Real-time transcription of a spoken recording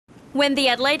When the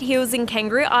Adelaide Hills and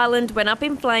Kangaroo Island went up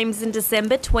in flames in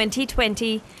December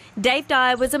 2020, Dave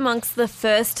Dyer was amongst the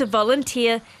first to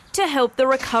volunteer to help the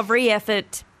recovery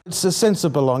effort. It's a sense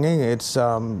of belonging. It's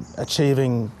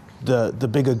achieving the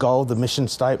bigger goal, the mission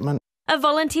statement. A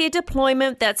volunteer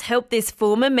deployment that's helped this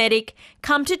former medic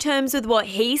come to terms with what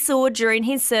he saw during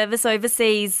his service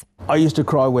overseas. I used to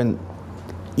cry when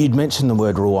you'd mention the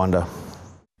word Rwanda.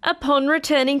 Upon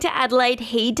returning to Adelaide,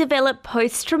 he developed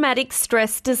post-traumatic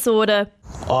stress disorder.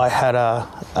 I had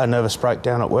a nervous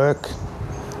breakdown at work.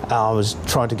 I was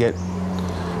trying to get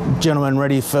gentlemen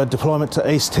ready for deployment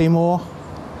to East Timor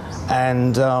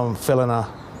and fell in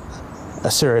a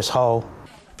serious hole.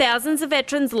 Thousands of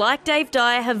veterans like Dave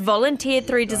Dyer have volunteered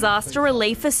through Disaster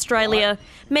Relief Australia,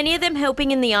 many of them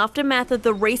helping in the aftermath of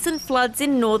the recent floods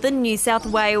in northern New South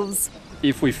Wales.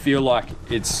 If we feel like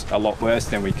it's a lot worse,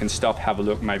 then we can stop, have a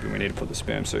look, maybe we need to put the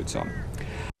sperm suits on.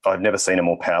 I've never seen a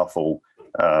more powerful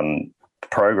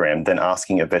program than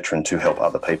asking a veteran to help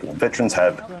other people. Veterans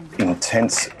have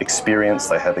intense experience,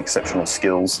 they have exceptional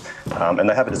skills, and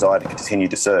they have a desire to continue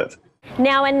to serve.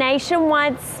 Now, a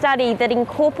nationwide study that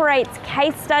incorporates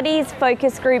case studies,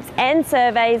 focus groups and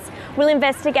surveys will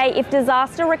investigate if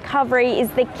disaster recovery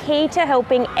is the key to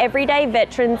helping everyday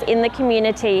veterans in the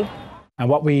community. And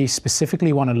what we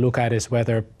specifically want to look at is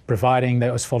whether providing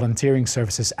those volunteering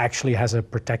services actually has a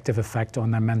protective effect on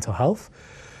their mental health.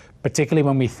 Particularly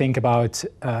when we think about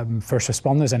first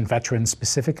responders and veterans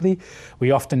specifically, we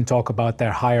often talk about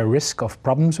their higher risk of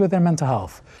problems with their mental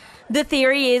health. The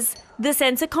theory is the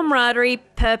sense of camaraderie,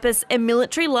 purpose and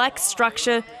military-like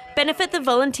structure benefit the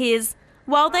volunteers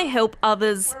while they help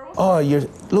others. Oh, you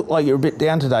look like you're a bit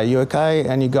down today, you okay?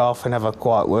 And you go off and have a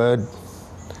quiet word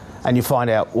and you find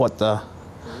out what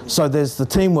So there's the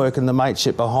teamwork and the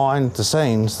mateship behind the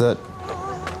scenes that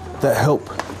help.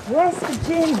 Yes,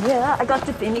 Virginia, I got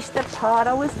to finish the part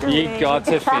I was doing. You got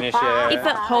to finish it. If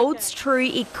it holds true,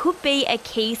 it could be a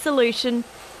key solution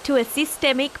to a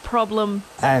systemic problem.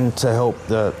 And to help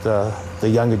the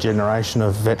younger generation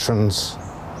of veterans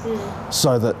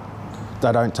so that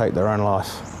they don't take their own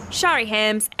life. Shari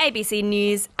Hams, ABC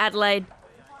News, Adelaide.